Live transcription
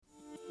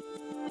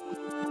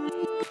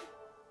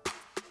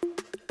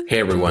Hey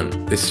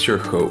everyone, this is your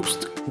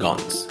host,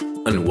 Gons,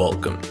 and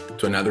welcome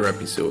to another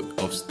episode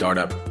of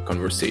Startup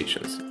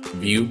Conversations,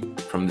 View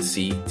from the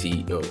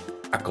CTO,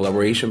 a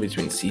collaboration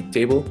between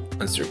Seedtable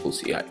and Circle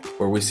CI,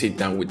 where we sit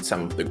down with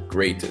some of the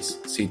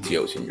greatest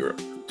CTOs in Europe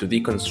to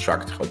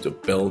deconstruct how to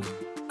build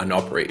and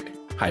operate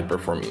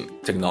high-performing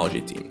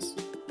technology teams.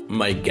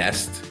 My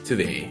guest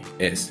today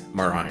is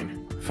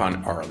Marijn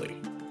van Arle.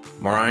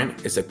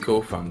 Marijn is a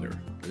co-founder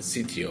and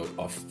CTO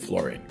of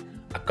Florin,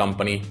 a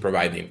company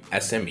providing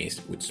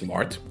SMEs with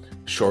smart,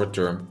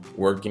 short-term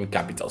working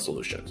capital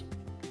solutions.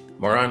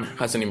 Marijn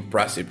has an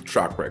impressive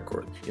track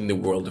record in the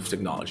world of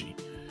technology.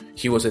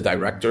 He was a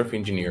director of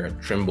engineering at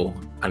Trimble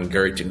and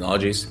Gary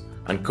Technologies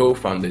and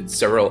co-founded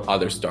several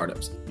other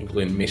startups,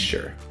 including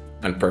Mistshare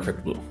and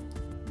Perfect Blue.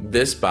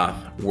 This path,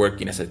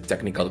 working as a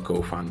technical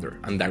co-founder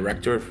and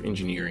director of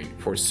engineering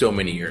for so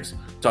many years,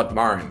 taught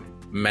Marijn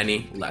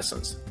many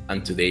lessons,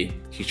 and today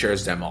he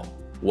shares them all.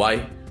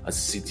 Why, as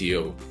a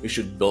CTO, you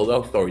should build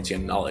authority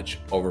and knowledge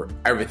over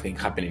everything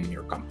happening in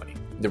your company.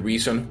 The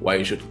reason why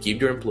you should give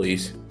your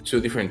employees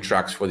two different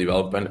tracks for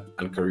development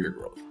and career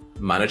growth,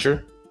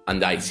 manager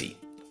and IC.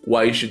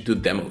 Why you should do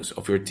demos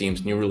of your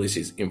team's new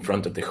releases in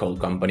front of the whole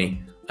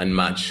company, and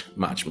much,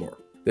 much more.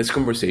 This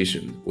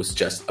conversation was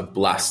just a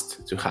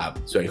blast to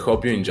have, so I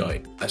hope you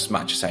enjoy as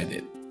much as I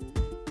did.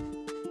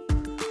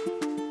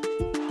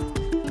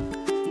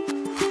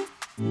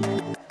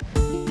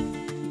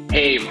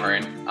 Hey,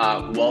 Marijn.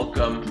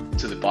 Welcome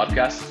to the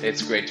podcast.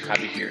 It's great to have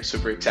you here.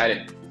 Super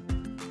excited.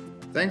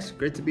 Thanks.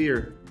 Great to be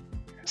here.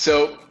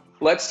 So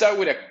let's start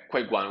with a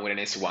quick one, with an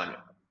easy one.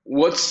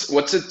 What's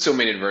a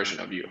 2-minute version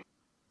of you?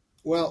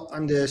 Well,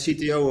 I'm the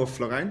CTO of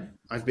Florin.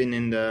 I've been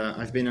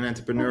an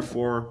entrepreneur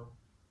for,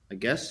 I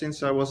guess,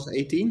 since I was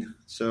 18.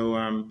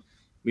 So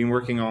been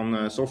working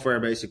on software,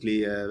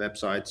 basically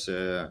websites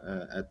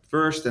at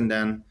first, and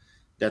then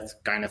that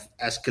kind of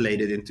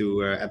escalated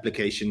into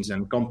applications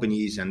and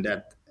companies, and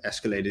that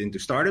escalated into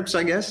startups,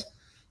 I guess.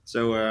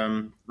 So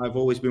I've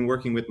always been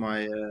working with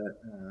my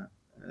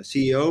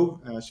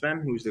CEO,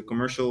 Sven, who's the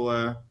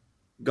commercial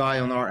guy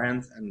on our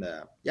end. And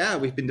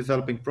we've been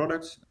developing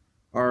products.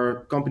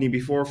 Our company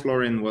before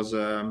Florin was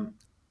a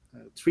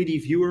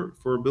 3D viewer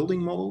for building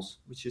models,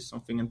 which is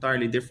something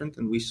entirely different.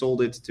 And we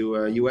sold it to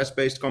a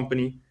US-based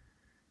company.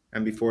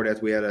 And before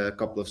that, we had a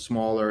couple of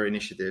smaller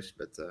initiatives.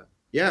 But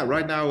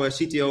right now,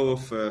 CTO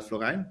of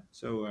Florin.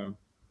 So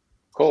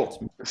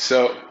cool.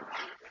 So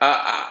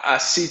a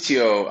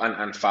CTO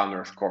and founder,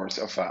 of course,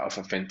 of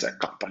a fintech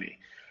company.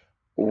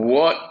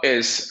 What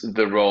is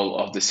the role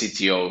of the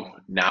CTO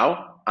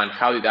now, and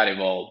how did that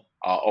evolve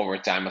over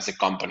time as the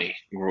company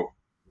grew?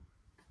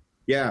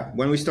 Yeah,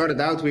 when we started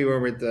out, we were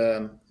with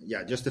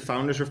just the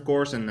founders, of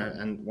course,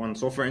 and one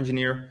software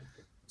engineer.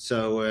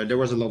 So there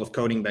was a lot of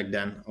coding back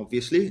then,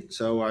 obviously.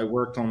 So I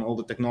worked on all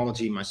the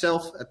technology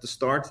myself at the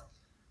start,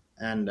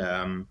 and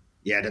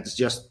that's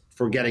just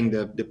for getting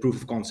the proof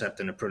of concept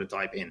and the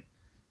prototype in.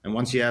 And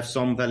once you have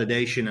some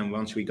validation, and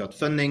once we got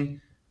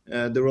funding,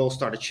 the role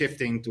started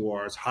shifting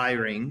towards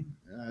hiring,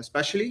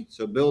 especially.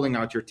 So building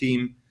out your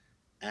team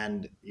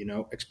and,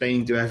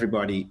 explaining to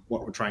everybody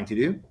what we're trying to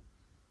do.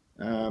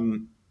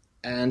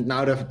 And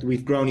now that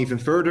we've grown even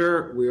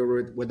further,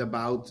 we're with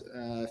about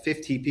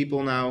 50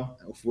 people now,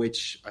 of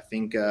which I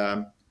think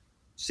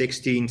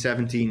 16,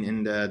 17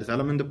 in the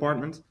development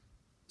department.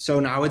 So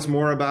now it's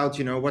more about,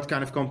 what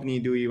kind of company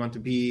do you want to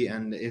be,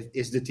 and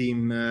is the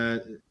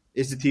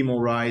team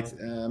all right?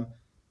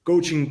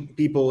 Coaching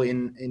people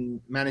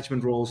in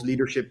management roles,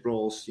 leadership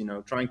roles,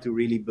 trying to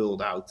really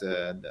build out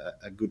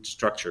a good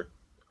structure.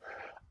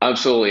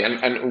 Absolutely.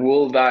 And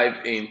we'll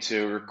dive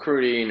into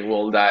recruiting,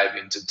 we'll dive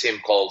into team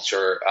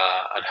culture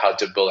and how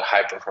to build a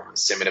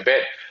high-performance team in a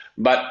bit.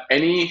 But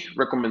any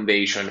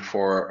recommendation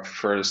for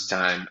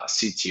first-time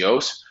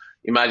CTOs?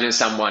 Imagine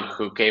someone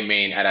who came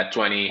in at a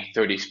 20,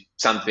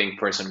 30-something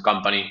person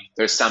company.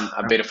 There's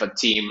a bit of a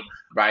team,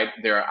 right?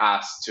 They're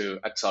asked to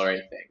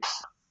accelerate things.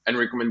 Any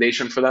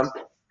recommendation for them?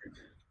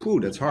 Ooh,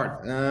 that's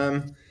hard.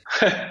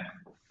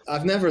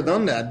 I've never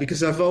done that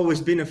because I've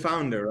always been a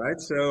founder,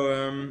 right?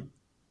 So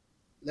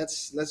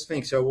let's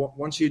think. So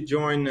once you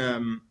join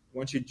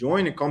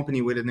a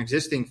company with an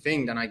existing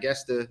thing, then I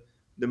guess the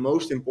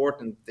most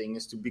important thing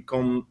is to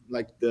become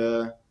like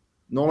the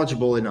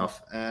knowledgeable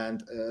enough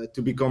and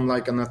to become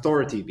like an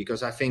authority,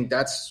 because I think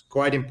that's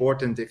quite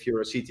important if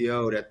you're a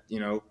CTO, that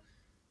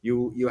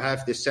you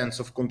have this sense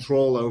of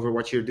control over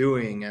what you're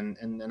doing and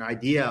an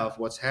idea of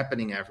what's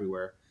happening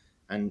everywhere.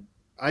 And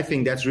I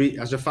think that's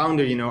as a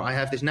founder, I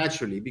have this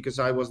naturally because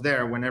I was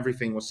there when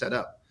everything was set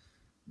up.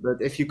 But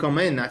if you come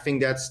in, I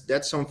think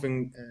that's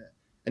something.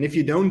 And if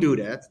you don't do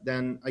that,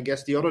 then I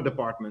guess the other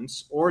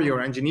departments or your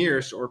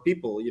engineers or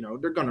people,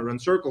 they're going to run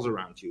circles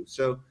around you.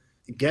 So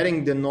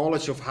getting the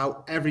knowledge of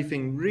how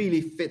everything really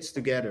fits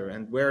together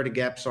and where the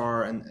gaps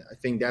are, and I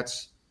think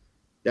that's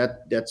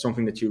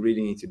something that you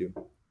really need to do.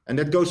 And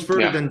that goes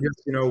further than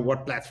just,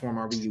 what platform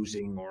are we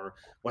using or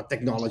what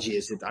technology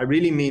is it? I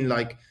really mean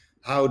like,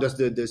 how does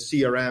the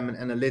CRM and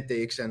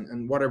analytics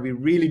and what are we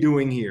really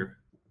doing here?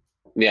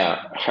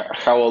 Yeah,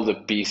 how all the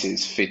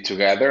pieces fit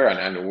together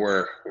and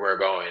where we're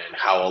going and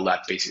how all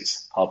that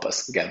pieces help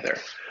us get there.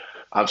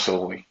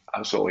 Absolutely,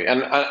 absolutely.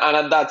 And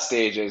at that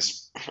stage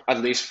is,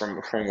 at least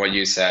from what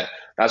you said,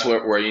 that's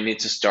where you need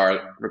to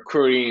start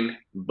recruiting,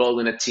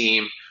 building a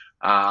team,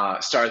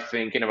 start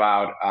thinking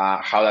about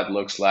how that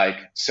looks like.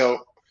 So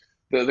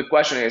the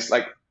question is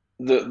like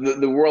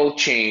the world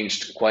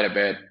changed quite a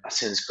bit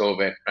since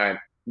COVID, right?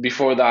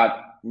 Before that,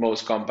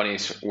 most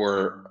companies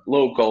were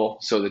local,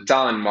 so the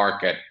talent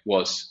market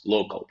was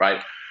local,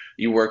 right?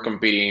 You were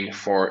competing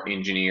for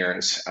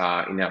engineers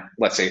in a,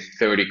 let's say,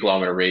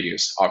 30-kilometer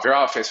radius of your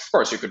office. Of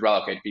course, you could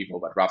relocate people,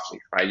 but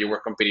roughly, right? You were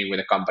competing with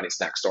the companies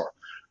next door.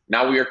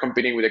 Now we are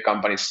competing with the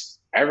companies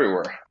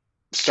everywhere.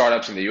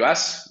 Startups in the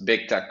US,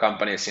 big tech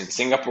companies in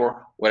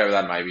Singapore, whatever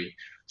that might be.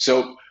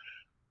 So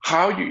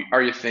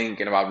are you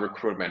thinking about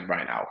recruitment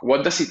right now?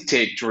 What does it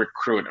take to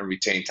recruit and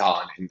retain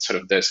talent in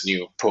sort of this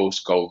new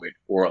post-COVID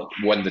world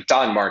when the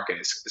talent market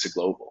is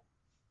global?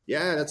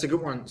 Yeah, that's a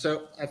good one.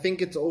 So I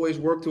think it's always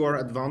worked to our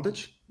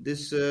advantage,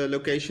 this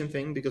location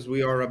thing, because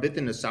we are a bit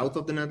in the south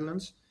of the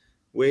Netherlands,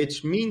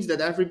 which means that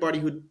everybody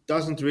who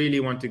doesn't really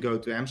want to go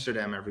to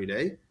Amsterdam every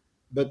day,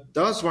 but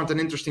does want an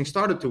interesting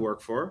startup to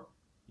work for,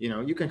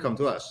 you can come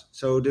to us.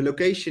 So the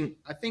location,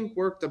 I think,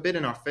 worked a bit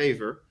in our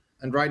favor.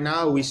 And right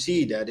now we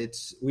see that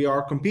we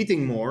are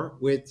competing more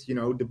with,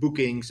 the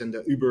Bookings and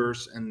the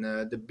Ubers and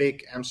the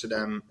big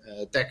Amsterdam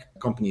tech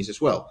companies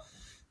as well.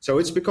 So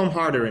it's become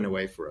harder in a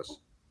way for us.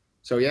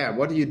 So yeah,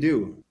 what do you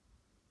do?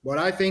 What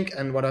I think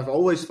and what I've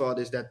always thought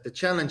is that the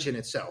challenge in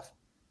itself,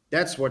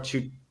 that's what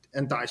should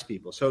entice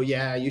people. So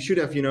yeah, you should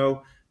have,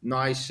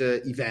 nice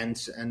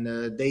events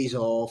and days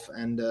off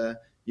and,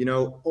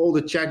 all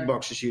the check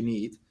boxes you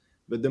need.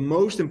 But the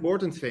most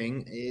important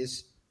thing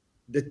is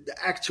the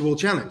actual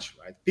challenge,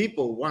 right?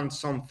 People want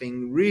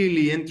something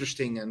really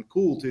interesting and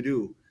cool to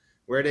do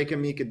where they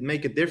can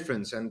make a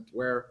difference and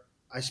where,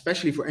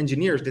 especially for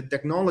engineers, the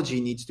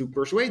technology needs to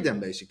persuade them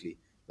basically.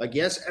 Like,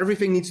 yes,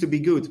 everything needs to be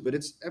good, but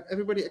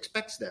everybody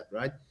expects that,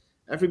 right?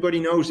 Everybody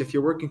knows if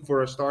you're working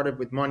for a startup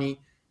with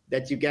money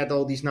that you get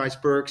all these nice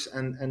perks,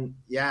 and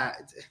yeah,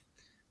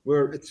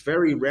 it's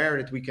very rare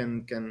that we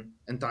can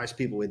entice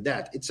people with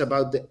that. It's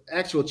about the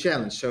actual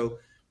challenge. So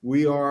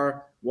we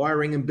are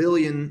wiring 1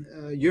 billion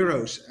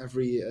euros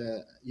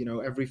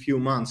every few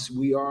months.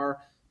 We are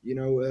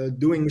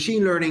doing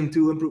machine learning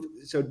to improve.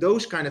 So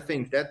those kind of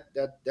things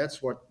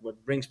that's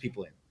what brings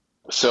people in.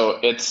 So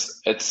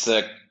it's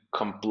a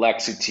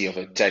complexity of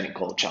a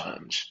technical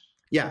challenge.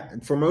 Yeah,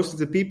 and for most of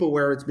the people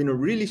where it's been a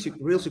really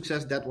real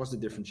success, that was the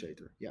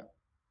differentiator. Yeah,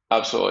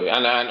 Absolutely.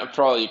 And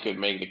probably you could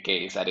make the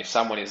case that if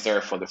someone is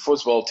there for the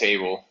football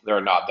table, they're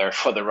not there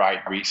for the right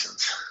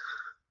reasons.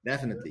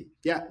 definitely.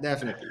 Yeah,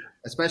 definitely.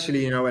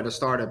 Especially at a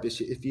startup,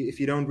 if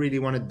you don't really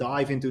want to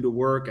dive into the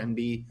work and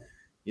be,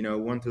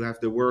 want to have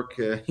the work,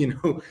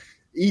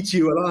 eat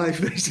you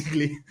alive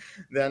basically,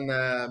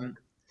 then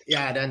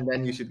yeah,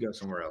 then you should go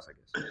somewhere else, I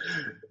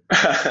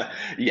guess.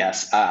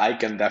 Yes, I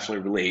can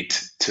definitely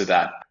relate to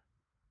that.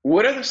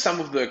 What are some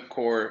of the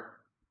core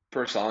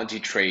personality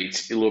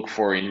traits you look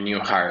for in new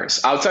hires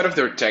outside of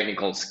their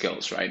technical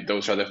skills, right?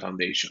 Those are the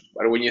foundation.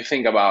 But when you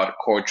think about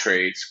core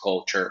traits,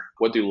 culture,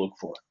 what do you look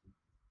for?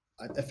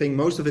 I think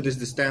most of it is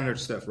the standard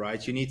stuff,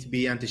 right? You need to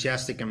be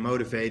enthusiastic and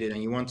motivated,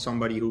 and you want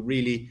somebody who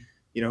really,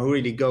 who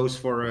really goes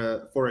for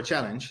a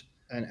challenge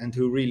and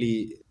who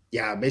really,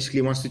 yeah,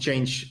 basically wants to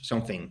change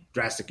something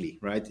drastically,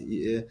 right?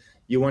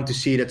 You want to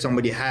see that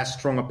somebody has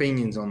strong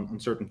opinions on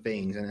certain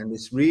things and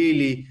is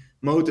really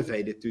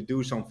motivated to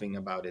do something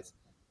about it.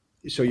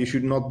 So you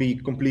should not be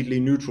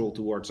completely neutral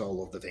towards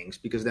all of the things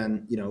because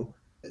then,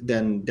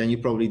 then you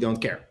probably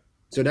don't care.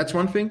 So that's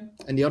one thing.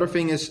 And the other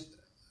thing is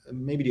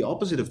maybe the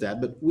opposite of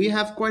that, but we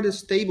have quite a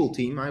stable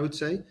team, I would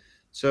say.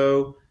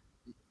 So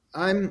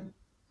I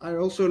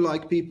also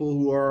like people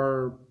who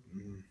are,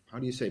 how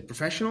do you say,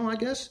 professional, I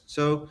guess.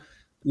 So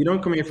you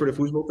don't come here for the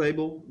football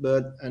table,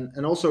 but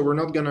and also we're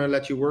not gonna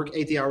let you work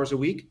 80 hours a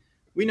week.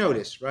 We know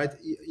this, right?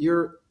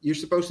 You're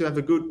supposed to have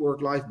a good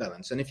work-life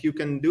balance, and if you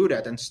can do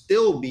that and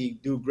still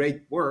do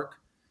great work,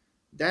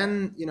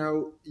 then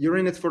you're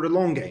in it for the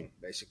long game,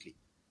 basically.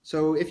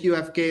 So if you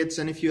have kids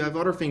and if you have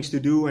other things to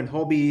do and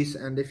hobbies,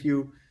 and if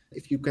you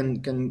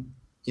can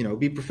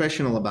be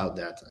professional about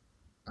that,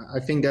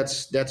 I think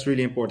that's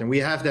really important. We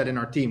have that in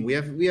our team. We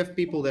have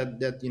people that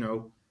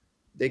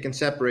they can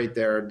separate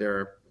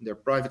their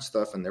private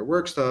stuff and their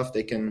work stuff.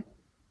 They can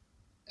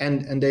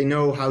and they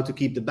know how to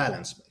keep the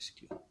balance,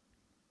 basically.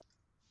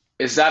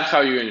 Is that how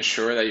you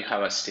ensure that you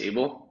have a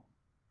stable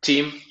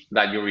team,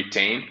 that you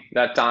retain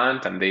that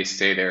talent and they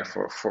stay there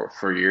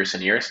for years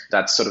and years?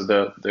 That's sort of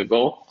the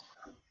goal.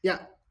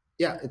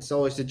 Yeah, it's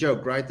always the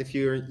joke, right? If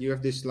you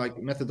have this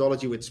like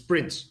methodology with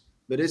sprints,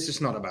 but this is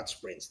not about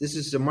sprints. This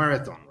is a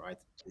marathon, right?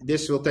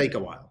 This will take a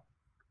while.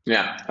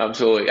 Yeah,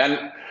 absolutely.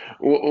 And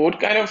what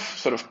kind of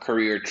sort of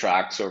career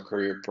tracks or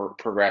career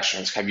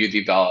progressions have you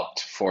developed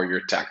for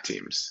your tech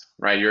teams,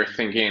 right? You're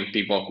thinking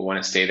people who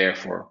want to stay there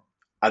for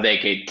a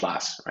decade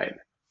plus, right?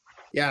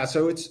 Yeah,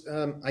 so it's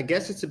I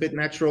guess it's a bit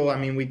natural. I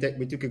mean, we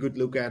took a good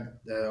look at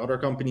other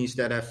companies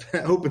that have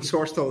open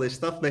sourced all this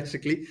stuff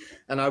basically,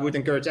 and I would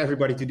encourage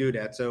everybody to do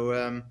that.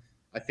 So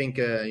I think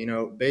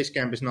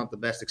Basecamp is not the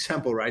best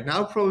example right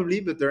now,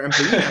 probably, but their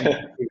employee handbook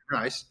is really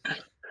nice,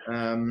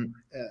 and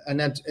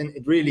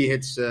it really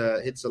hits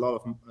a lot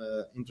of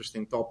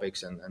interesting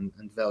topics and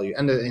value.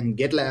 And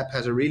GitLab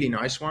has a really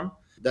nice one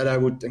that I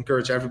would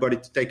encourage everybody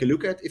to take a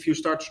look at if you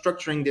start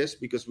structuring this,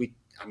 because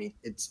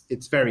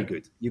it's very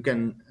good. You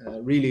can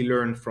really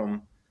learn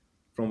from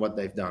what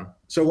they've done.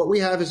 So what we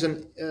have is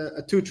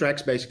two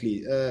tracks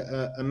basically,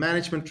 a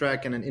management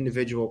track and an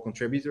individual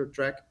contributor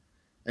track.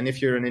 And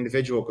if you're an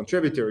individual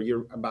contributor,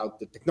 you're about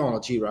the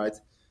technology, right?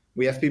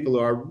 We have people who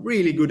are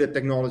really good at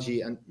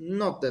technology and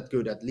not that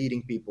good at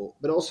leading people,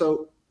 but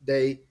also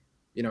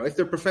if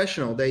they're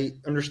professional, they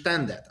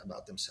understand that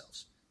about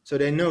themselves. So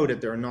they know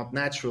that they're not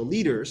natural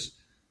leaders,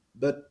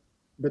 but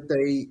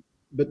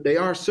they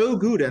are so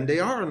good, and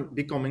they are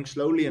becoming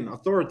slowly an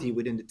authority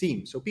within the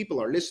team. So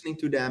people are listening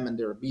to them, and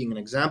they're being an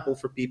example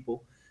for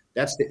people.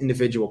 That's the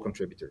individual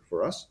contributor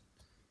for us.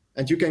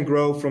 And you can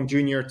grow from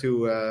junior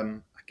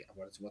to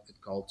what's it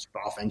called,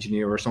 staff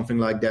engineer or something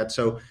like that.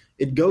 So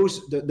it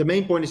goes. The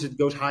main point is it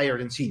goes higher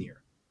than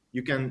senior.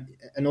 You can,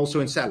 and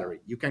also in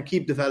salary, you can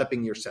keep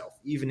developing yourself,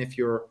 even if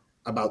you're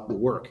about the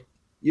work.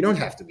 You don't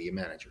have to be a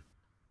manager.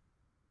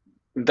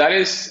 That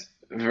is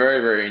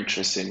very, very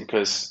interesting,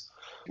 because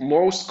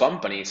most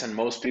companies and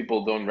most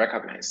people don't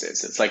recognize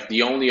this. It's like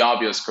the only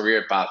obvious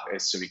career path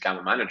is to become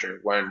a manager,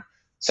 when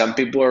some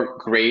people are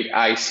great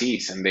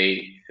ICs and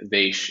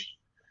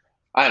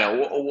I don't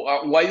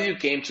know. Why did you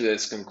came to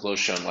this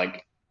conclusion?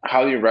 Like,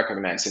 how do you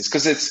recognize this?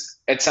 Because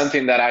it's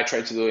something that I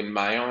try to do in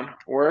my own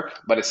work,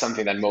 but it's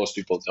something that most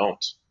people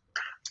don't.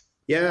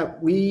 Yeah,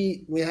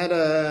 we had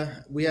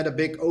a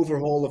big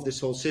overhaul of this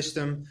whole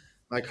system.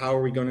 Like, how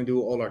are we going to do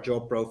all our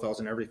job profiles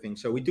and everything?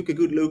 So we took a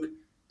good look,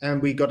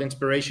 and we got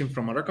inspiration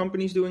from other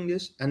companies doing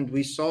this. And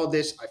we saw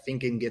this, I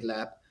think, in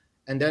GitLab.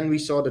 And then we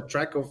saw the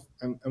track of,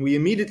 and we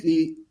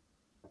immediately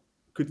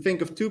could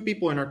think of two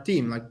people in our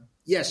team. Like,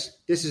 yes,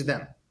 this is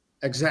them.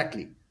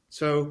 Exactly.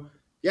 So,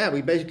 yeah,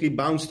 we basically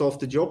bounced off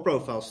the job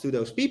profiles to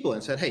those people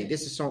and said, hey,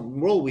 this is some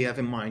role we have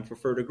in mind for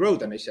further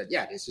growth. And they said,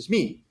 yeah, this is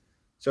me.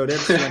 So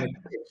that's when it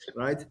is,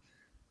 right?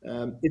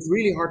 It's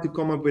really hard to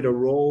come up with a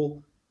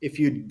role if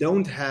you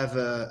don't have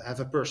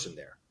a person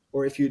there,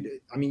 or if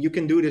you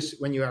can do this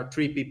when you are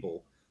 3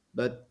 people,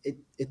 but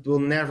it will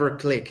never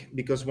click,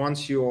 because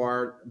once you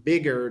are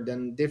bigger,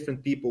 then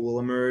different people will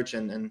emerge.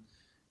 And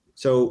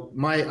so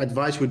my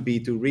advice would be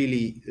to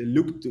really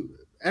look to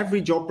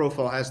every job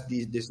profile has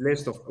this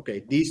list of,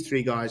 okay, these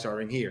 3 guys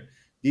are in here,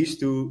 these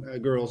 2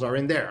 girls are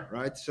in there,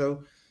 right?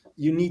 So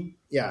you need,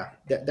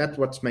 that's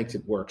what makes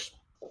it works.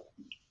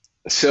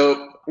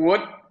 So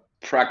what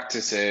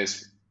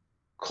practices,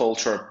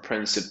 cultural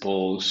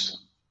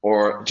principles,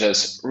 or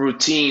just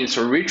routines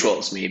or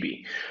rituals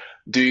maybe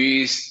do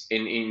you use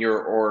in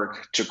your org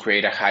to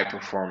create a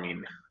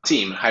high-performing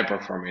team,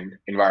 high-performing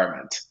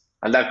environment?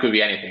 And that could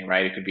be anything,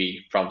 right? It could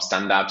be from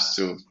stand-ups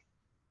to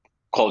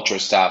culture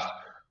stuff,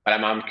 but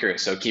I'm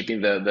curious, so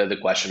keeping the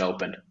question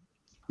open.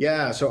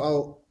 Yeah,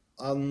 so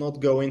I'll not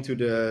go into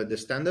the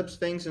stand-ups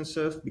things and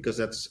stuff, because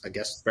that's, I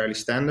guess, fairly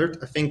standard.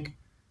 I think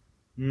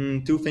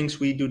 2 things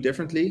we do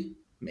differently.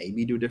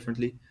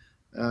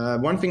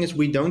 One thing is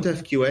we don't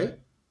have QA,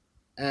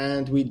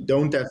 and we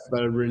don't have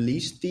a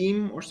release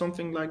team or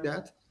something like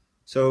that.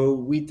 So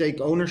we take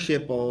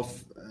ownership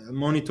of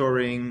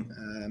monitoring,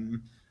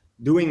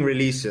 doing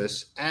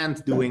releases,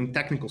 and doing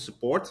technical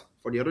support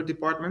for the other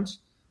departments.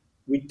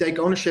 We take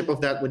ownership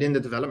of that within the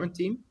development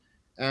team,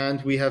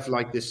 and we have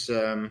like this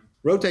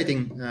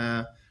rotating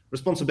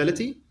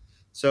responsibility.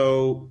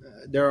 So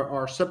there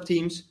are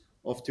sub-teams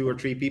of 2 or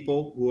 3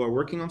 people who are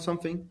working on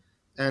something,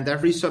 and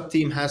every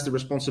sub-team has the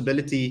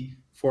responsibility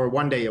for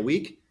 1 day a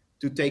week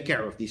to take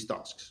care of these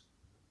tasks.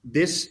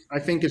 This, I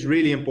think, is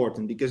really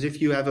important, because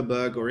if you have a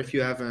bug or if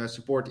you have a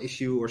support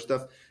issue or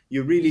stuff,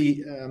 you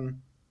really,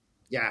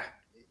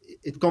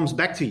 it comes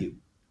back to you.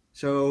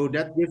 So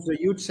that gives a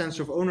huge sense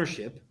of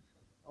ownership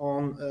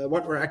on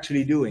what we're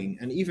actually doing.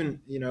 And even,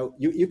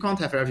 you can't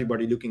have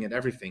everybody looking at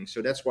everything.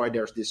 So that's why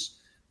there's this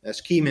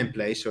scheme in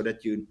place, so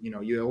that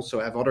you also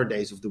have other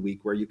days of the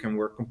week where you can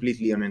work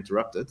completely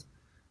uninterrupted.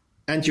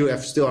 And you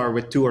still are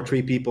with 2 or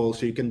 3 people,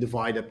 so you can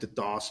divide up the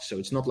tasks. So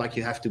it's not like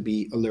you have to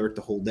be alert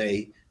the whole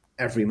day,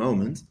 every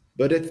moment.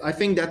 But I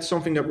think that's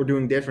something that we're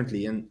doing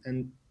differently.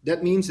 And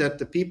that means that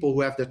the people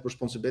who have that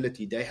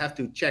responsibility, they have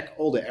to check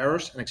all the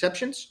errors and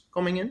exceptions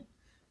coming in.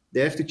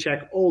 They have to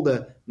check all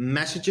the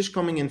messages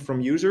coming in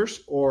from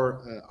users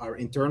or our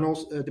internal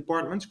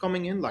departments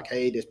coming in, like,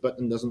 hey, this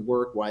button doesn't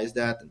work, why is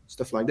that, and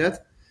stuff like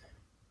that.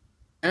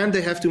 And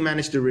they have to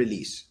manage the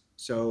release.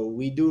 So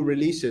we do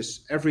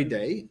releases every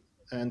day,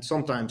 and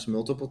sometimes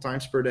multiple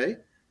times per day.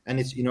 And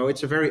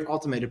it's a very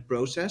automated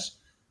process,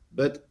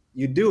 but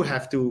you do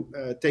have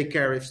to take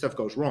care if stuff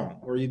goes wrong,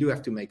 or you do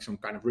have to make some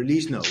kind of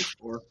release note,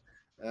 or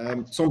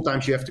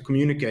sometimes you have to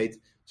communicate.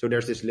 So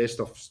there's this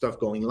list of stuff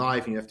going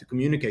live, and you have to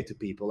communicate to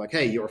people like,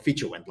 hey, your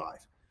feature went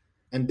live.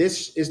 And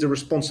this is the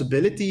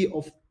responsibility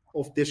of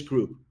this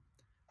group.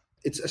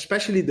 It's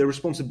especially the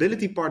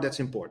responsibility part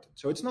that's important.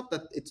 So it's not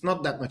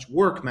that much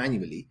work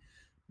manually,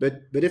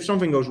 but if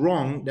something goes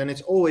wrong, then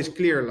it's always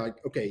clear,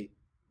 like, okay,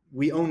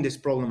 we own this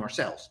problem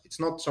ourselves. It's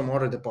not some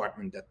other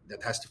department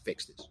that has to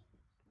fix this.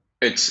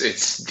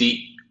 It's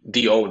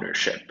the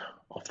ownership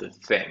of the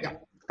thing. Yeah.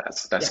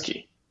 That's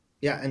key.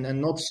 Yeah, and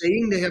not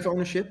saying they have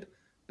ownership,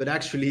 but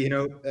actually,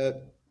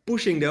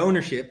 pushing the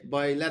ownership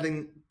by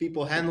letting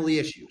people handle the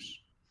issues.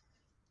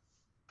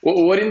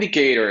 What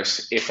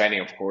indicators, if any,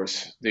 of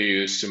course, do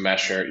you use to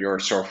measure your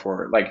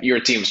software, like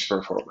your team's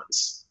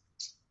performance?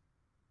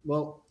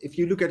 Well, if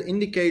you look at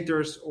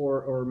indicators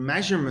or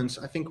measurements,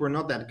 I think we're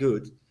not that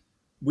good.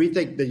 We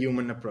take the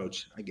human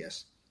approach, I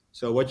guess.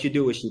 So what you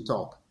do is you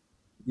talk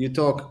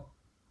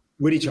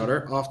with each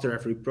other after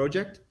every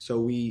project. So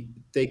we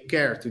take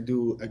care to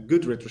do a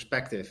good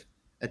retrospective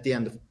at the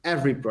end of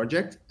every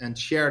project and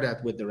share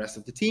that with the rest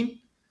of the team.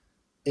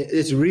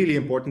 It's really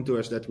important to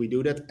us that we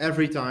do that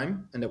every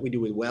time and that we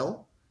do it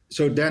well.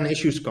 So then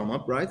issues come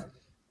up, right?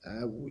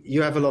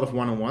 You have a lot of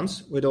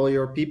one-on-ones with all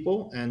your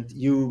people, and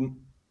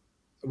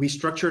we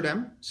structure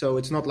them. So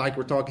it's not like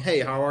we're talking, hey,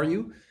 how are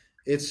you?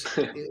 It's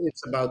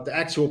about the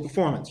actual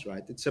performance,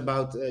 right? It's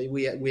about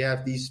we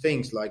have these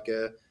things like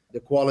the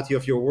quality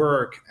of your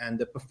work and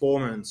the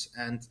performance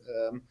and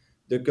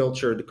the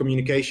culture, the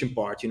communication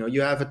part.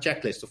 You have a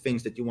checklist of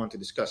things that you want to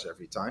discuss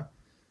every time,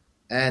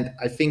 and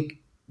I think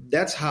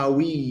that's how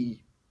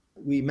we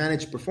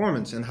manage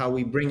performance and how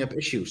we bring up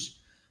issues.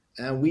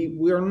 And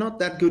we are not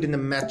that good in the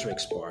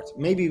metrics part.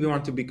 Maybe we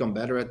want to become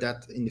better at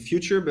that in the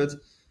future, but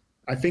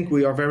I think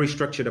we are very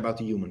structured about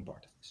the human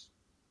part of this.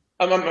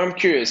 I'm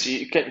curious.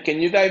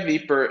 Can you dive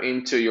deeper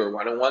into your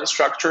one-on-one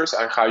structures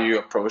and how you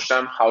approach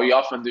them? How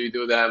often do you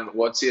do them?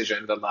 What's the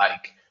agenda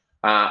like?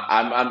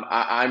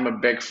 I'm a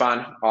big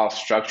fan of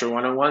structured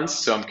one-on-ones,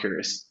 so I'm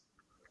curious.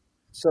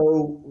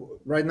 So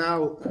right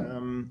now,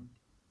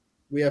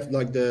 we have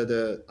like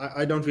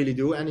I don't really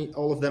do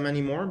all of them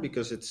anymore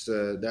because it's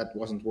that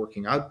wasn't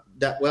working out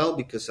that well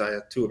because I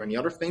had too many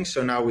other things.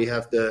 So now we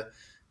have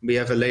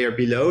a layer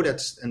below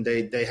and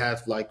they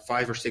have like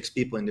 5 or 6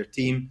 people in their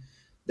team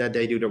that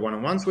they do the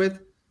one-on-ones with,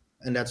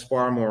 and that's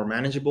far more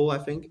manageable, I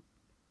think.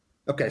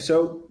 Okay,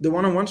 so the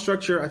one-on-one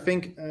structure, I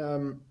think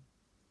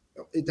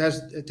it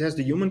has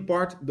the human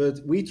part, but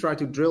we try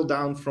to drill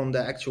down from the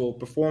actual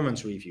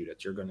performance review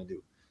that you're going to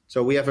do.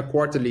 So we have a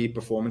quarterly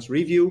performance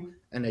review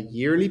and a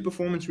yearly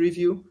performance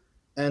review.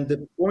 And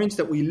the points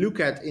that we look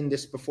at in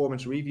this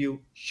performance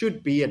review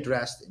should be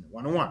addressed in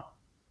one-on-one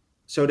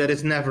so that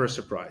it's never a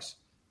surprise.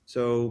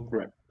 So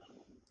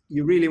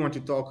You really want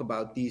to talk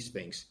about these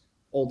things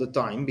all the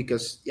time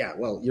because,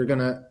 you're going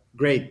to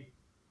grade.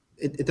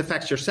 It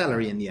affects your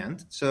salary in the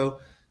end. So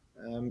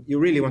you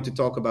really want to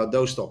talk about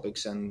those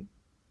topics, and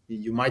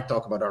you might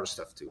talk about other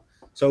stuff too.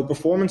 So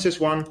performance is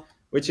one,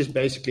 which is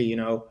basically,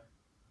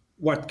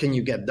 what can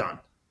you get done?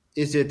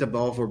 Is it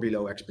above or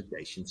below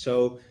expectation?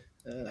 So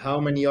how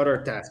many other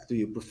tasks do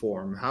you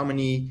perform? How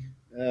many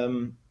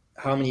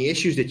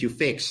issues did you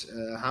fix?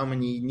 How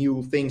many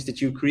new things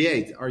did you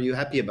create? Are you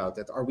happy about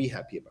that? Are we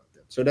happy about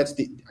that? So that's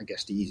the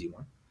easy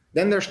one.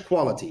 Then there's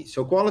quality.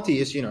 So quality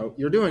is,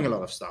 you're doing a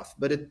lot of stuff,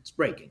 but it's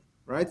breaking,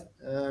 right?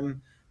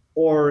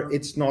 Or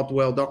it's not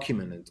well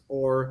documented,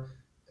 or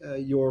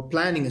your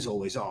planning is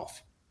always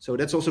off. So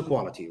that's also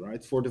quality,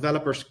 right? For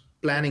developers,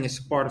 planning is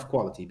part of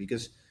quality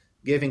because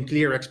giving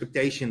clear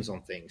expectations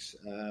on things.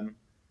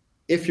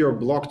 If you're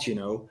blocked,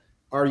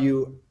 are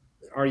you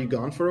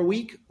gone for a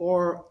week,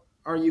 or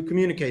are you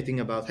communicating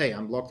about, hey,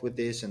 I'm blocked with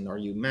this, and are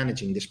you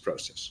managing this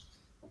process?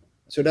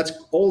 So that's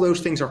all those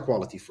things are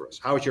quality for us.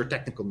 How is your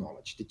technical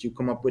knowledge? Did you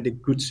come up with a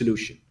good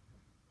solution,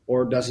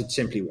 or does it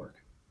simply work?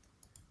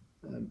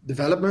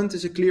 Development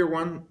is a clear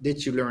one.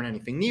 Did you learn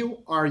anything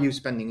new? Are you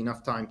spending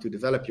enough time to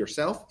develop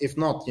yourself? If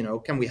not,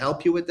 can we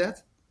help you with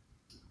that?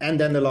 And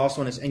then the last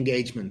one is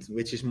engagement,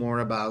 which is more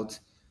about,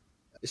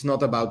 it's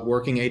not about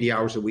working 80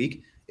 hours a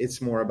week. It's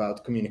more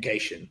about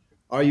communication.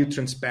 Are you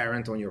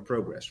transparent on your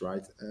progress,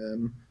 right?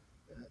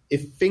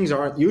 If things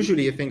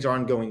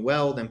aren't going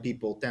well, then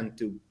people tend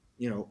to,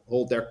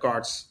 hold their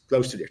cards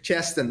close to their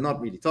chest and not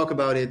really talk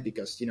about it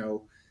because,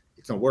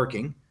 it's not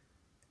working.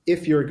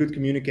 If you're a good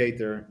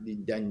communicator,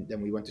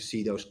 then we want to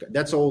see those.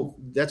 That's all.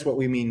 That's what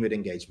we mean with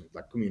engagement,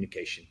 like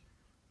communication.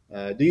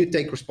 Do you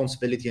take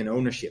responsibility and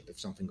ownership if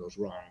something goes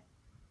wrong?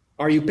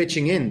 Are you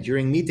pitching in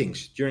during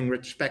meetings, during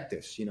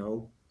retrospectives,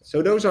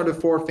 So those are the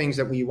 4 things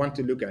that we want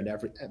to look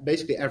at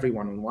basically every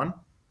one-on-one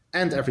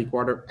and every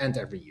quarter and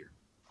every year.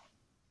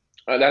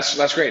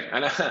 That's great.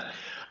 And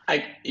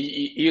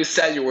you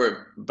said you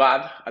were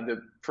bad at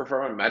the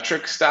performance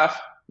metric stuff,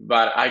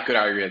 but I could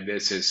argue that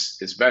this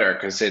is better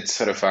because it's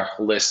sort of a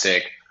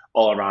holistic,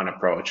 all-around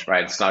approach,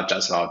 right? It's not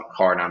just about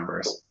hard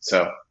numbers.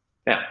 So,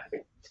 yeah.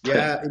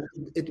 Yeah,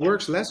 it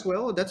works less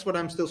well. That's what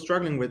I'm still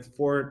struggling with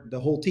for the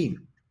whole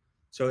team.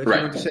 So if you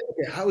want to say,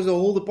 okay, how is the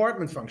whole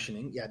department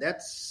functioning? Yeah,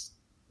 that's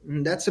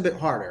a bit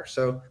harder.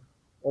 So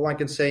all I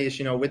can say is,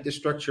 with this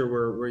structure,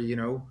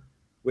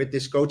 with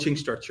this coaching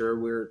structure,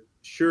 we're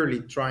surely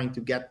trying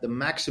to get the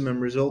maximum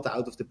result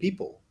out of the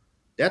people.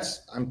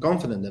 I'm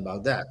confident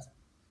about that.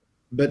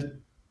 But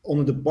on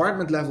a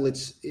department level,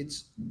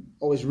 it's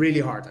always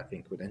really hard, I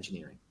think, with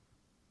engineering.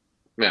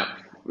 Yeah,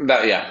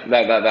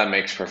 that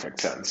makes perfect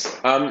sense.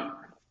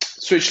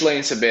 Switch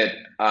lanes a bit.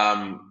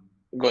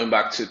 Going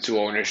back to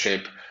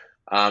ownership.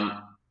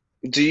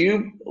 Do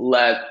you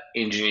let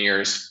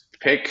engineers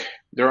pick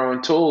their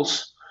own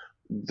tools?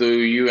 Do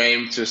you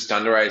aim to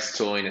standardize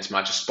tooling as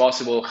much as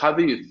possible? How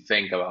do you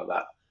think about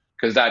that?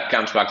 Because that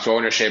comes back to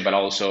ownership, but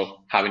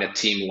also having a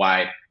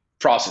team-wide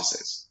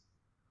processes.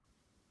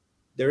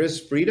 There is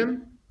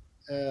freedom.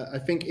 I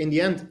think in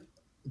the end,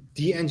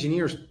 the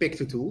engineers pick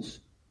the tools.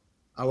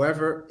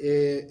 However,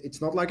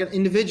 it's not like an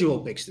individual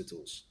picks the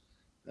tools.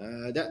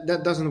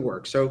 That doesn't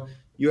work. So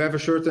you have a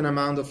certain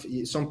amount of,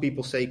 some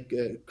people say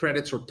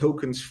credits or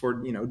tokens for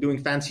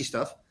doing fancy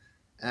stuff,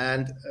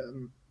 and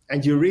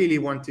you really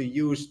want to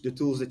use the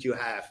tools that you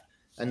have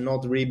and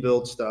not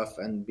rebuild stuff,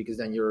 and because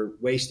then you're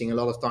wasting a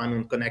lot of time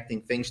on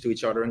connecting things to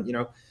each other. And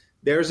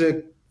there's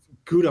a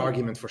good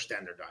argument for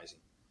standardizing.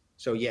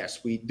 So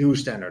yes, we do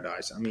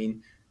standardize. I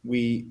mean,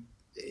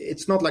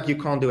 it's not like you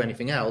can't do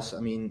anything else. I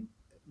mean,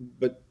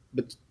 but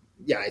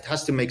yeah, it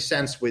has to make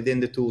sense within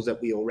the tools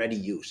that we already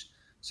use.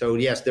 So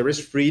yes, there is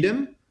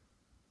freedom,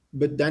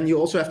 but then you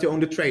also have to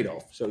own the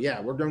trade-off. So yeah,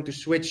 we're going to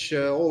switch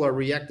all our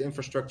React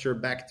infrastructure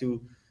back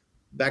to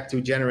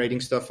generating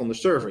stuff on the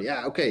server.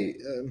 Yeah, okay.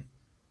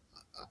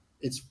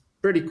 It's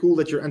pretty cool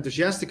that you're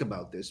enthusiastic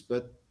about this,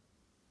 but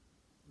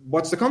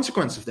what's the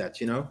consequence of that?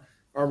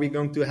 Are we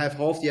going to have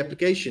half the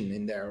application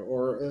in there,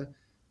 or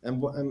and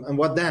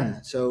what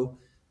then? So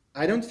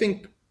I don't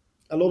think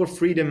a lot of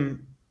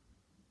freedom.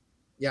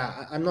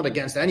 Yeah, I'm not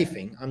against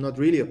anything. I'm not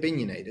really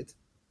opinionated,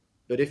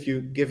 but if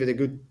you give it a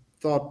good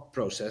thought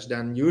process,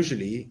 then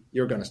usually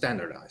you're going to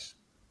standardize.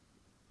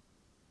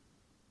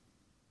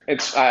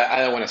 I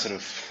don't want to sort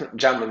of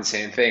jump on the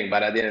same thing,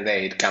 but at the end of the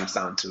day, it comes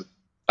down to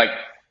like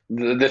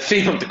the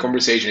theme of the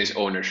conversation is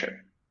ownership,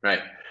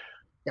 right?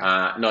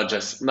 Yeah. Not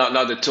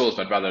the tools,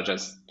 but rather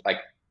just like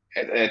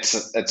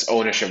it's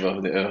ownership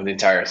of the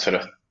entire sort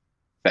of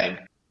thing.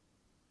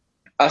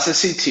 As a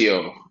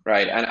CTO,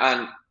 right,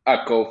 and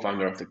a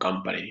co-founder of the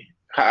company,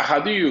 how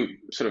do you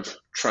sort of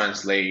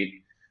translate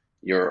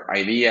your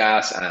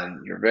ideas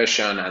and your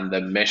vision and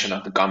the mission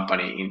of the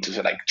company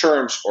into like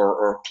terms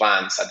or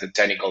plans that the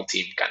technical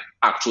team can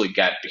actually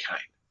get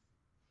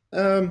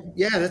behind?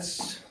 Yeah,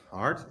 that's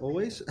hard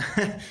always.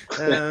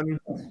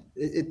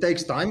 It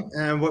takes time.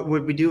 What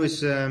we do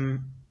is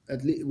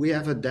we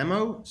have a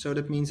demo, so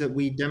that means that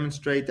we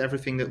demonstrate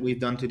everything that we've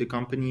done to the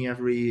company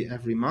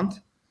every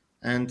month.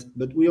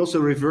 But we also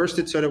reversed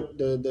it so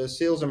that the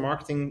sales and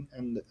marketing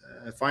and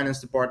finance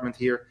department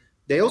here,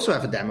 they also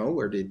have a demo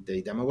where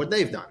they demo what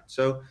they've done.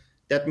 So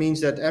that means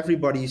that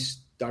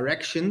everybody's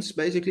directions,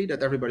 basically,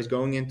 that everybody's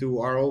going into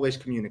are always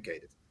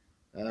communicated.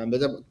 But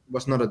that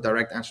was not a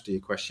direct answer to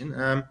your question.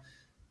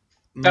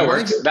 That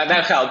works.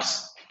 That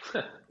helps.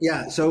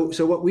 Yeah.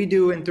 So what we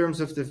do in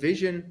terms of the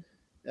vision,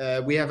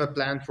 we have a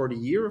plan for the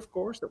year, of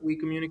course, that we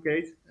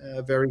communicate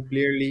very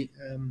clearly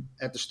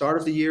at the start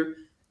of the year.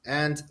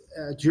 And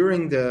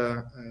during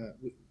the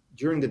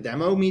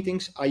demo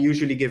meetings, I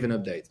usually give an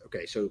update.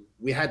 Okay, so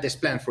we had this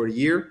plan for a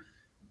year.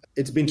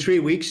 It's been 3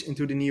 weeks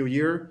into the new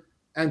year,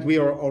 and we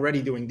are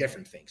already doing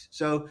different things.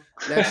 So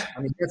that's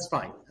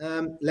fine.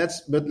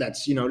 Let's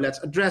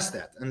address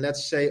that, and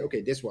let's say,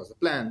 okay, this was the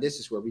plan. This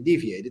is where we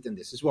deviated, and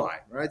this is why,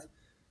 right?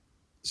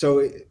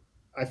 So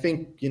I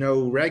think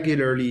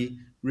regularly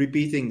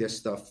repeating this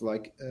stuff,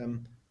 like.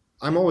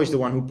 I'm always the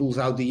one who pulls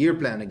out the year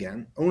plan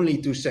again, only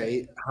to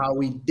say how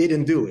we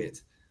didn't do it.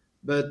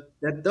 But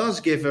that does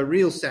give a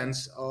real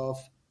sense of,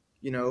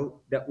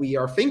 that we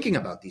are thinking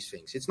about these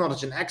things. It's not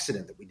just an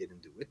accident that we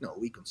didn't do it. No,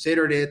 we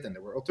considered it, and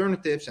there were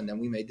alternatives, and then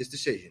we made this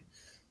decision.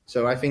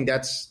 So I think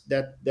that's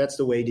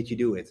the way that you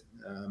do it.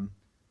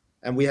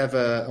 And we have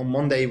on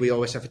Monday, we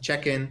always have a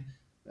check-in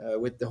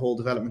with the whole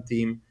development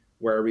team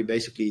where we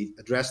basically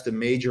address the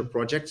major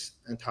projects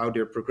and how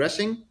they're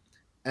progressing.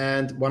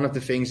 And one of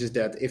the things is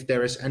that if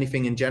there is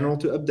anything in general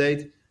to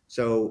update,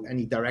 so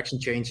any direction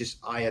changes,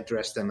 I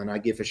address them and I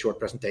give a short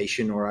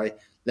presentation, or I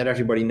let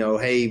everybody know,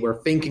 hey,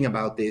 we're thinking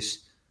about this.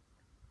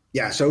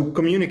 Yeah, so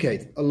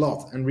communicate a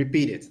lot and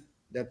repeat it.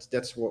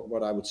 That's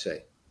what I would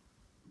say.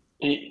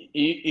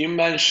 You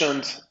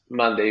mentioned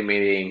Monday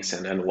meetings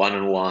and then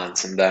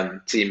one-on-ones and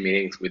then team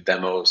meetings with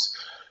demos,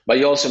 but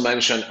you also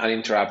mentioned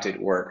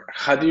uninterrupted work.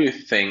 How do you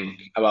think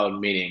about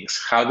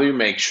meetings? How do you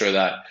make sure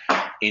that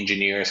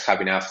engineers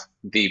have enough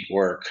deep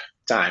work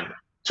time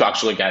to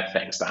actually get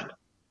things done?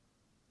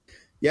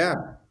 Yeah,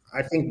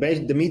 I think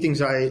the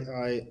meetings,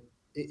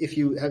 if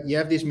you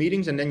have these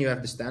meetings and then you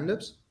have the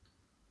stand-ups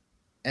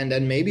and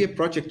then maybe a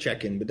project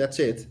check-in, but that's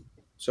it.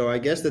 So I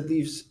guess that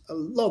leaves a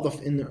lot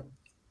of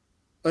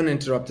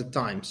uninterrupted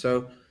time.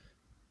 So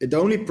the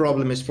only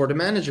problem is for the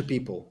manager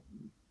people.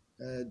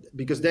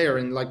 because they are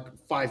in like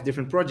 5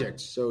 different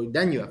projects. So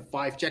then you have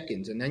 5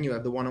 check-ins, and then you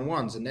have the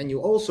one-on-ones, and then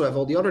you also have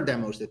all the other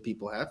demos that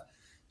people have.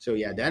 So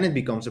yeah, then it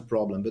becomes a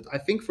problem. But I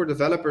think for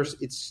developers,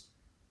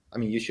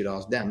 you should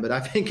ask them, but I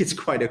think it's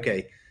quite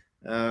okay.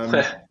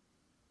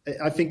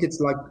 I think it's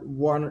like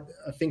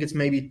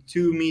maybe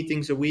 2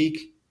 meetings a week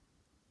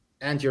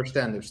and your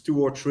stand-ups, 2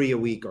 or 3 a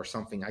week or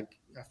something. I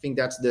think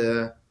that's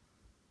the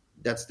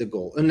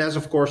goal. Unless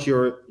of course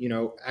you're,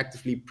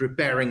 actively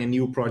preparing a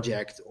new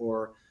project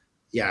or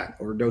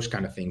those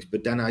kind of things.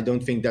 But then I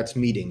don't think that's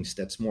meetings.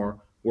 That's more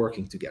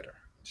working together,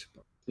 I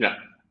suppose. Yeah,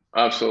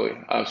 absolutely.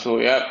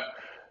 Absolutely. Yeah.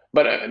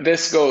 But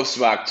this goes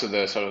back to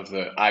the sort of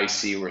the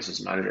IC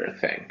versus manager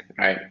thing,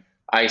 right?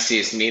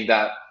 ICs need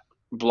that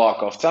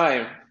block of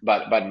time,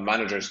 but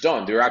managers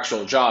don't. Their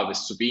actual job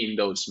is to be in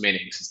those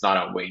meetings. It's not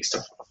a waste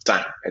of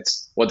time.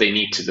 It's what they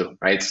need to do,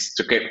 right? It's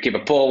to keep a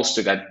pulse,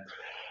 to get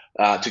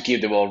to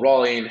keep the ball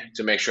rolling,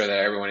 to make sure that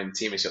everyone in the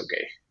team is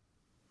okay.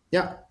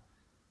 Yeah.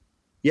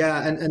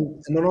 Yeah,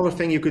 and another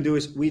thing you could do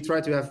is we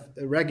try to have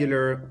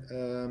regular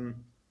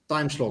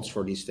time slots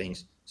for these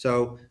things.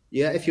 So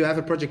yeah, if you have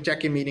a project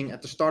check-in meeting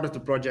at the start of the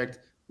project,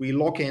 we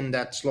lock in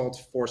that slot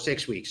for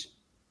 6 weeks.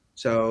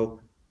 So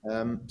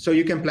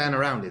you can plan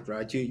around it,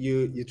 right?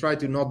 You try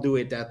to not do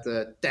it at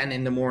 10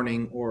 in the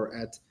morning or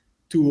at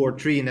 2 or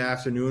 3 in the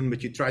afternoon,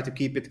 but you try to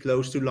keep it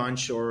close to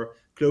lunch or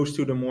close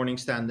to the morning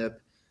stand-up.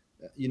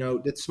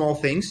 That's small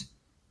things,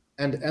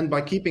 and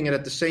by keeping it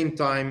at the same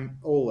time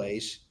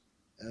always.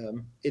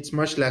 It's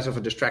much less of a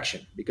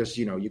distraction because,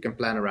 you can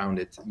plan around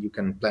it. You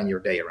can plan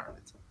your day around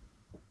it.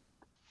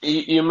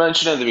 You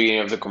mentioned at the beginning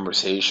of the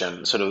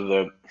conversation, sort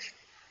of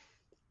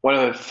one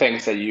of the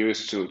things that you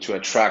use to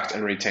attract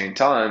and retain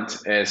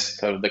talent is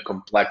sort of the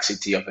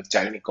complexity of the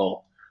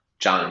technical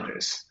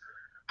challenges.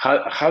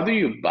 How do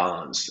you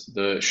balance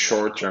the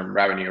short-term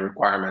revenue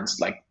requirements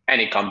like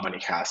any company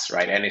has,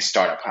 right? Any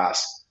startup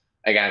has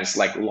against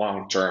like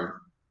long-term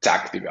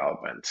tech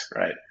development,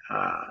 right?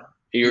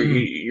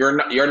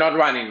 You're not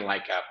running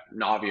like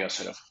an obvious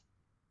sort of.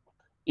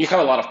 You have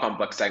a lot of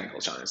complex technical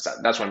challenges.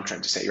 That's what I'm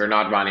trying to say. You're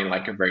not running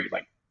like a very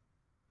like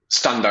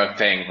standard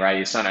thing, right?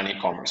 It's not an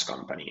e-commerce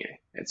company.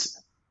 It's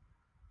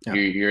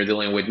you're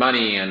dealing with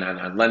money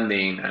and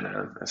lending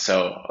and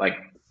so like.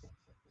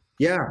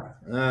 Yeah.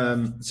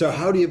 So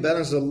how do you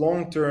balance the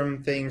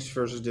long-term things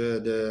versus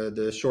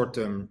the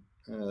short-term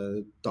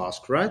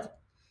task, right?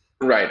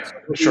 Right.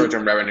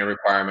 Short-term revenue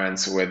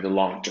requirements with the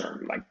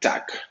long-term like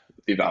tech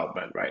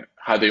development, right?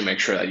 How do you make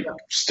sure that you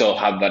still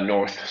have that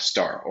North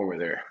Star over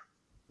there?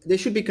 They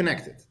should be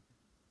connected.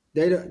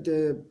 It's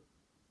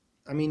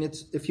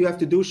if you have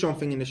to do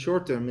something in the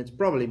short term, it's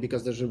probably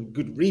because there's a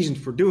good reason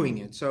for doing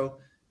it. So,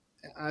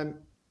 and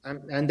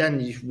then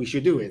we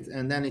should do it,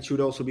 and then it should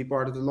also be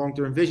part of the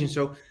long-term vision.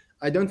 So,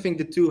 I don't think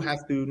the two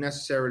have to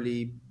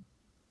necessarily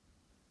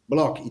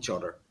block each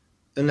other,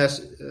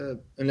 unless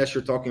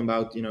you're talking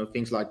about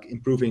things like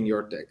improving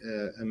your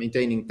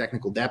maintaining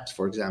technical depth,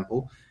 for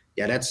example.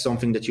 Yeah, that's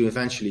something that you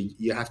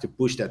have to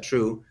push that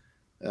through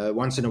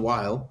once in a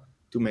while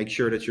to make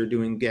sure that you're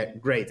doing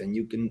great,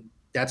 and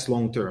that's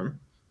long term,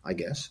 I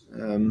guess.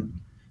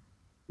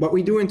 What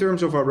we do in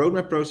terms of our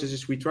roadmap process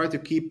is we try to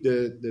keep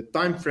the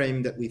time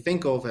frame that we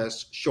think of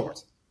as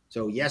short.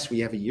 So yes,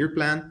 we have a year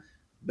plan,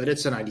 but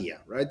it's an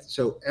idea, right?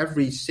 So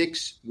every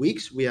 6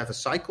 weeks we have a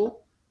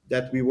cycle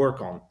that we work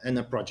on and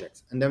a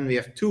project, and then we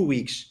have 2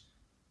 weeks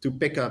to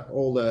pick up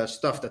all the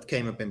stuff that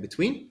came up in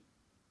between.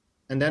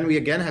 And then we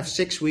again have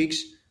 6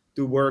 weeks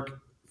to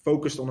work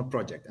focused on a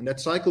project. And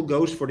that cycle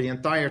goes for the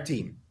entire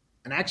team.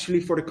 And actually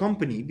for the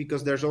company,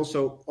 because there's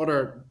also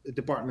other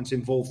departments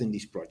involved in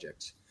these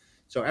projects.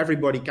 So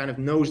everybody kind of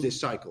knows this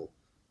cycle.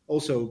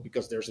 Also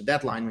because there's a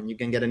deadline when you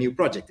can get a new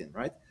project in,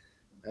 right?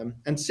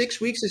 And 6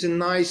 weeks is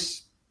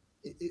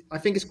I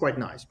think it's quite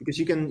nice because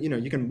you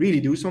can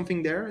really do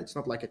something there. It's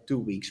not like a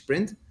 2-week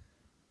sprint.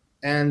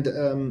 And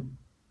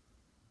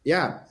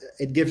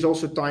it gives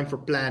also time for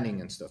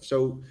planning and stuff.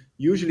 So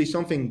usually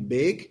something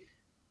big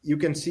you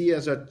can see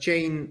as a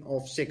chain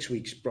of 6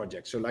 weeks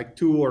projects. So like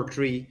 2 or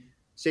 3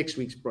 6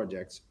 weeks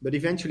projects. But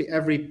eventually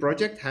every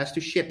project has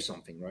to ship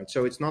something, right?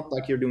 So it's not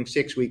like you're doing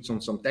 6 weeks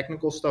on some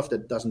technical stuff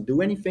that doesn't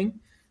do anything.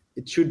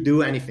 It should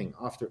do anything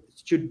after.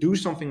 It should do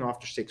something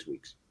after 6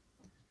 weeks.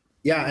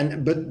 Yeah,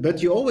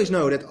 but you always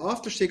know that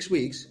after 6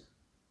 weeks,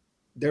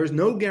 there is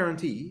no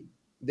guarantee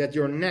that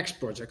your next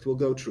project will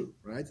go through,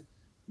 right?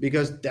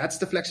 Because that's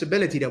the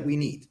flexibility that we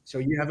need. So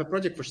you have a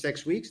project for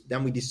 6 weeks,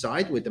 then we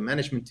decide with the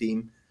management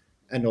team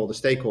and all the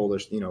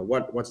stakeholders,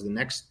 what's the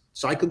next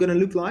cycle going to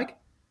look like?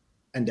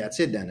 And that's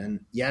it then. And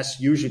yes,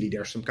 usually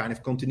there's some kind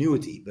of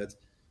continuity, but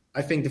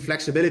I think the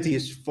flexibility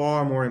is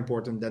far more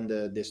important than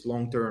this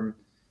long-term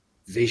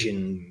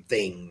vision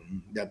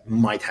thing that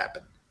might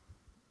happen.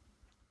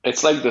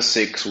 It's like the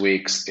 6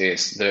 weeks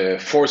is the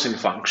forcing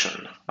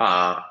function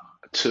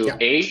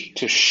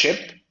to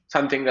ship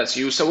something that's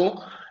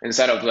usable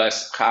instead of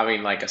just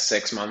having like a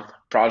 6-month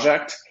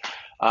project,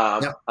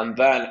 and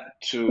then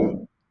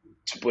to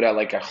to put out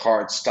like a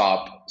hard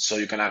stop so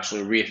you can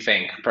actually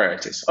rethink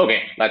priorities.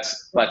 Okay,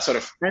 let's sort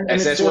of and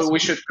is it's this what also we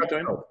should be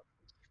doing?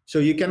 So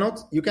you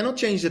cannot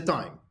change the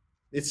time.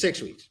 It's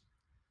 6 weeks.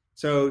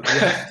 So you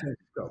have to change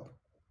the scope.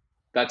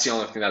 That's the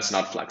only thing that's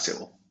not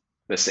flexible.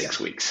 The 6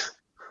 weeks.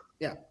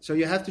 Yeah. So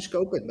you have to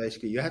scope it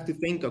basically. You have to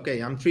think, okay,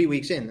 I'm 3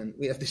 weeks in and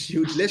we have this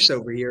huge list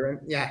over here,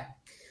 and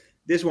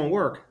this won't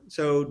work.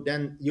 So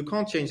then you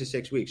can't change the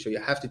 6 weeks. So you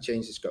have to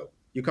change the scope.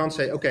 You can't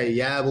say, okay,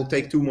 we'll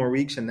take 2 more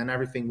weeks and then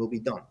everything will be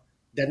done.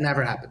 That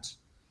never happens.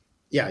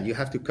 Yeah, you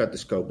have to cut the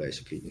scope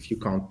basically if you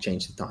can't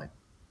change the time.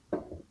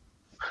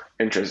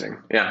 Interesting.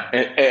 Yeah.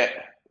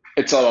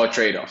 It's all about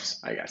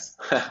trade-offs, I guess.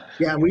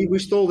 Yeah, we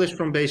stole this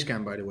from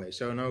Basecamp, by the way.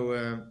 So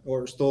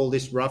or stole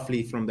this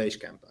roughly from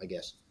Basecamp, I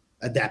guess.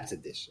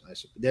 Adapted this.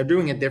 They're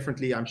doing it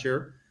differently, I'm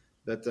sure.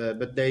 But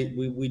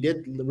we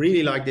did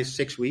really like this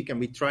 6 week, and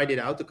we tried it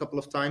out a couple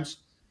of times.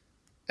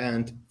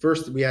 And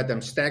first we had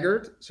them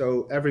staggered,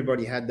 so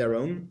everybody had their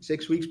own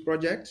 6 weeks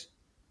projects.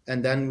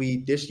 And then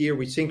this year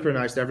we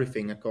synchronized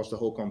everything across the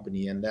whole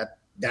company, and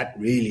that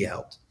really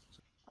helped.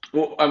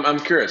 Well, I'm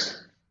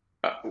curious.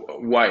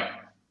 Why?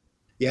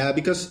 Yeah,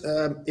 because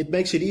it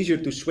makes it easier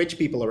to switch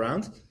people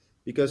around.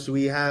 Because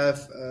we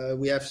have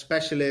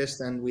specialists,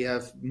 and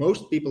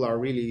most people are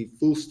really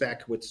full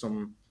stack with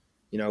some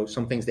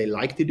things they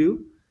like to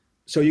do.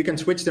 So you can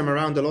switch them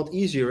around a lot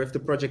easier if the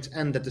projects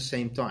end at the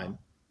same time.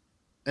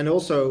 And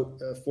also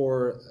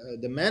for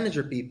the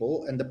manager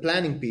people and the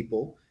planning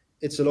people,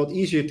 it's a lot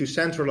easier to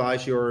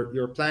centralize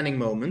your planning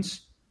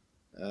moments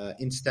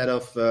instead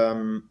of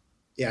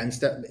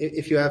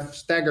if you have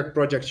staggered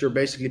projects, you're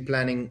basically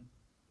planning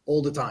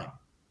all the time,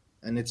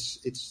 and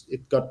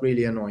it got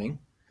really annoying.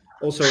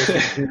 Also,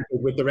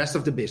 with the rest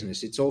of the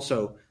business, it's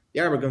also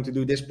we're going to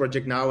do this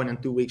project now, and in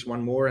 2 weeks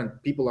one more,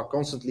 and people are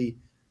constantly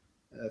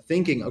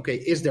thinking, okay,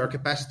 is there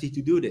capacity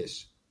to do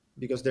this?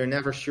 Because they're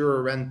never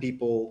sure when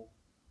people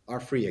are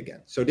free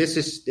again. So this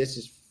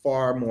is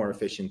far more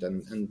efficient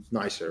and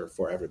nicer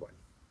for everybody.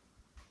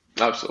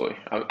 Absolutely.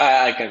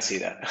 I can see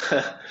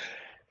that.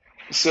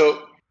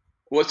 So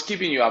what's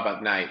keeping you up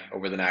at night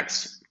over the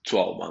next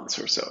 12 months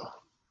or so?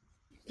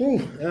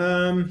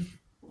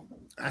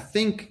 I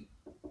think,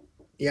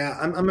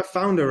 I'm a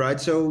founder, right?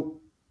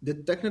 So the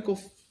technical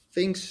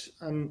things,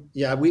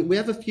 we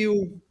have a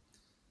few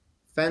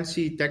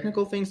fancy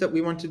technical things that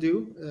we want to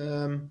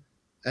do.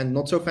 And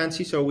not so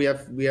fancy. So we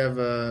have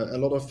a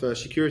lot of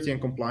security and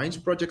compliance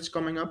projects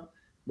coming up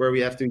where we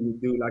have to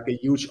do like a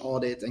huge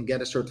audit and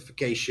get a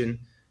certification.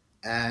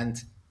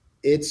 And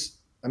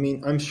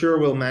I'm sure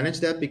we'll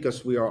manage that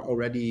because we are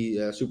already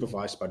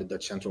supervised by the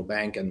Dutch Central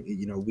Bank, and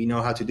we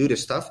know how to do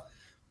this stuff.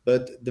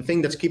 But the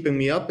thing that's keeping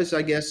me up is,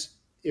 I guess,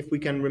 if we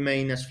can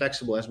remain as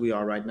flexible as we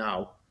are right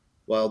now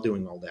while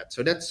doing all that.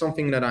 So that's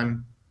something that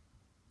I'm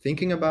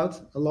thinking about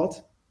a lot.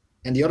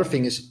 And the other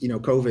thing is,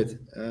 COVID.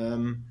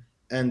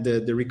 And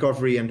the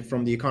recovery and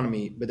from the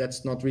economy, but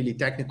that's not really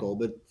technical.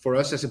 But for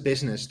us as a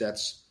business,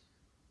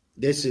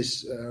 this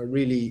is a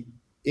really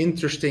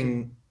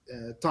interesting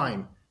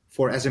time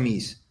for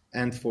SMEs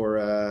and for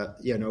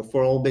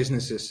for all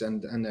businesses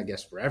and I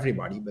guess for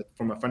everybody. But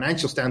from a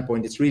financial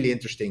standpoint, it's really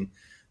interesting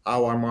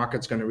how our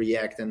market's going to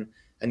react, and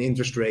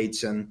interest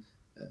rates and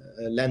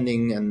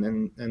lending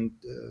and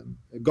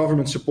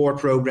government support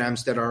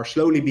programs that are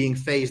slowly being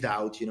phased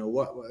out.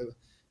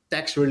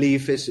 Tax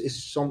relief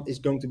is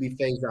going to be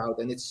phased out,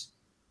 and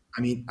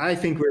I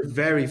think we're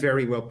very,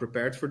 very well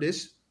prepared for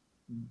this,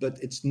 but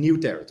it's new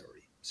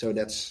territory. So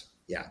that's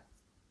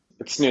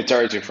it's new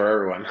territory for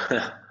everyone.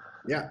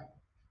 Yeah.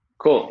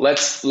 Cool.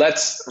 Let's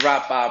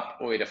wrap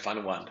up with a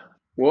fun one.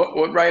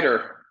 What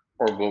writer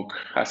or book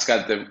has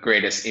got the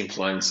greatest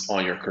influence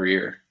on your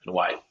career, and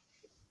why?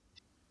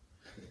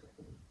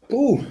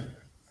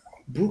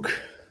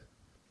 Book.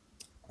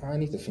 I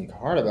need to think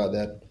hard about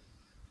that.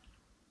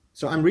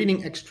 So I'm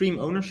reading Extreme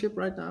Ownership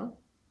right now.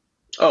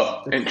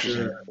 Oh,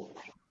 interesting.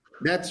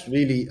 That's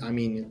really,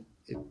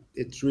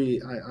 it's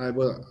really,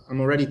 I'm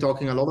already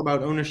talking a lot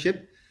about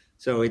ownership.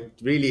 So it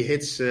really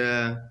hits,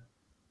 it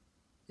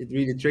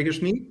really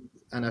triggers me.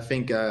 And I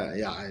think,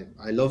 I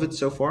love it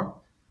so far.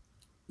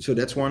 So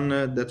that's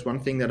one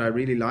thing that I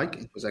really like.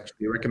 It was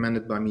actually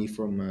recommended by me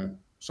from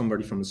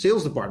somebody from the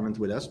sales department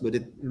with us, but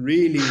it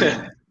really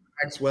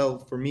acts well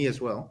for me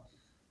as well.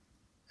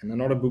 And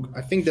another book,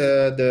 I think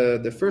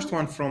the first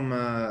one from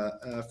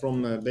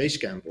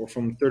Basecamp, or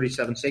from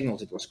 37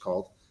 Signals, it was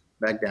called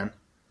back then.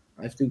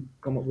 I have to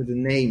come up with a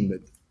name,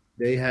 but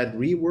they had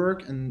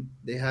Rework, and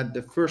they had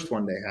the first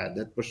one they had.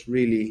 That was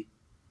really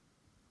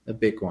a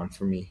big one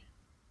for me.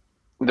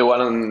 The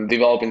one on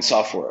developing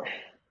software.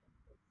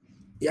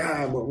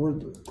 Yeah,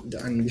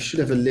 we should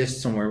have a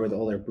list somewhere with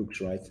all their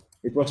books, right?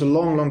 It was a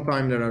long, long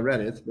time that I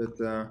read it, but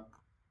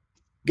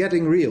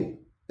Getting Real,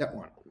 that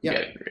one. Yeah.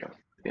 Getting Real.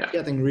 Yeah.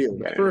 Getting Real,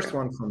 the first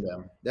one from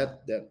them.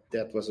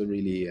 That was a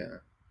really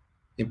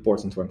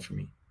important one for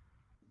me.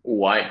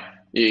 Why?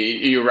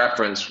 You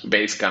reference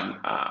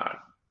Basecamp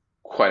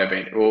quite a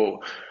bit.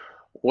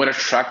 What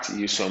attracted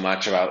you so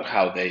much about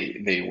how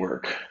they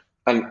work?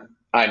 And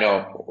I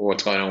know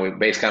what's going on with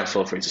Basecamp.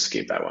 Feel free to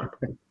skip that one.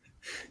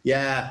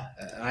 Yeah,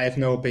 I have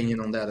no opinion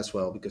on that as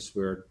well because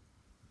I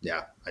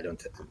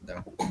don't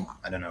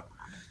know.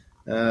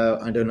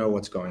 I don't know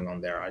what's going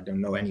on there. I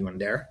don't know anyone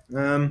there.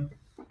 No,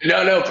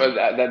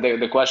 but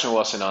the question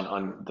wasn't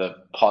on the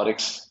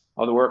politics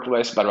of the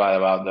workplace, but rather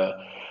about the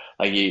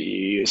like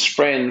you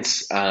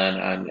sprints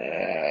and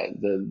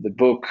the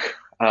book,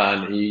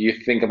 and you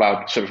think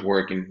about sort of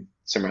working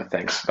similar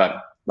things. But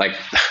like,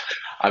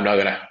 I'm not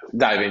gonna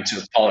dive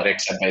into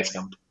politics at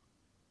Basecamp.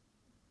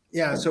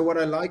 Yeah. So what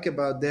I like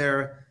about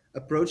their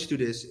approach to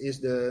this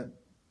is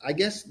I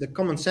guess the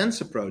common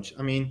sense approach.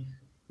 I mean,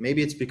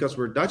 maybe it's because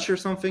we're Dutch or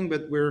something,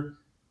 but we're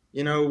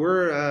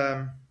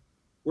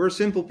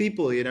simple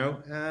people. We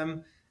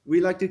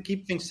like to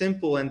keep things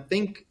simple and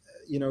think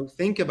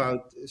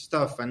about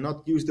stuff and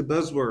not use the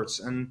buzzwords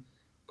and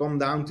come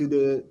down to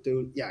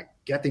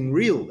getting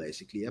real,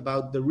 basically,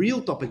 about the real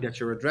topic that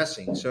you're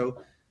addressing.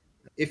 So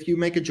if you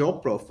make a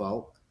job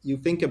profile, you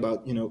think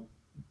about, do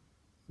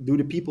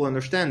the people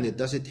understand it?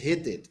 Does it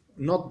hit it?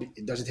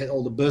 Does it hit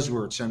all the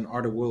buzzwords, and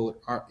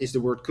is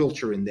the word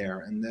culture in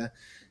there? And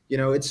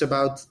it's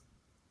about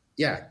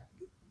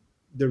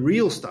the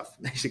real stuff,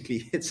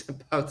 basically. It's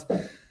about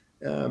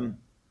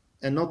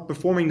and not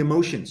performing the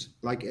motions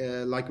like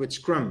with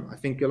Scrum. I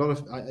think I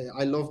love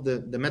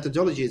the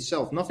methodology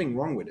itself. Nothing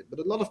wrong with it, but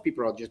a lot of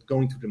people are just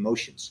going through the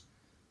motions.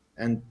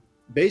 And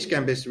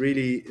Basecamp is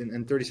really,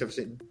 and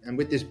 37%, and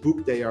with this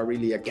book, they are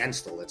really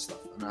against all that stuff.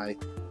 And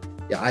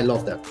I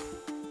love that.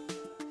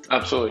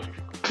 Absolutely.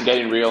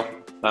 Getting real,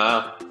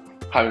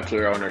 having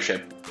clear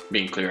ownership,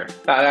 being clear.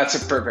 That's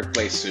a perfect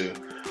place to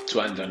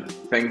end on.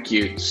 Thank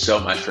you so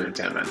much for your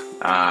time, man.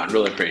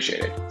 Really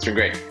appreciate it. It's been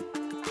great.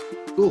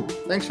 Cool.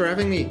 Thanks for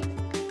having me.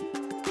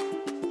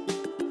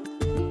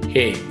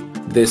 Hey,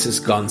 this is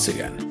Gons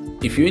again.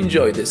 If you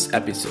enjoyed this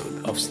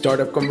episode of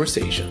Startup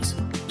Conversations,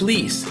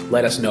 please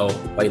let us know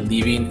by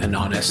leaving an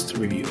honest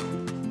review.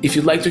 If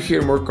you'd like to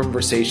hear more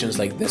conversations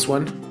like this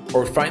one,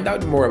 or find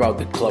out more about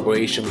the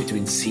collaboration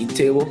between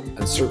Seedtable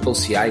and Circle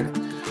CI,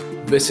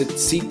 visit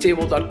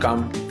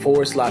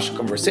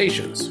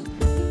seedtable.com/conversations.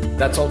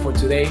 That's all for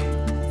today.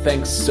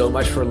 Thanks so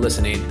much for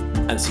listening,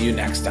 and see you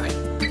next time.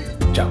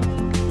 Ciao.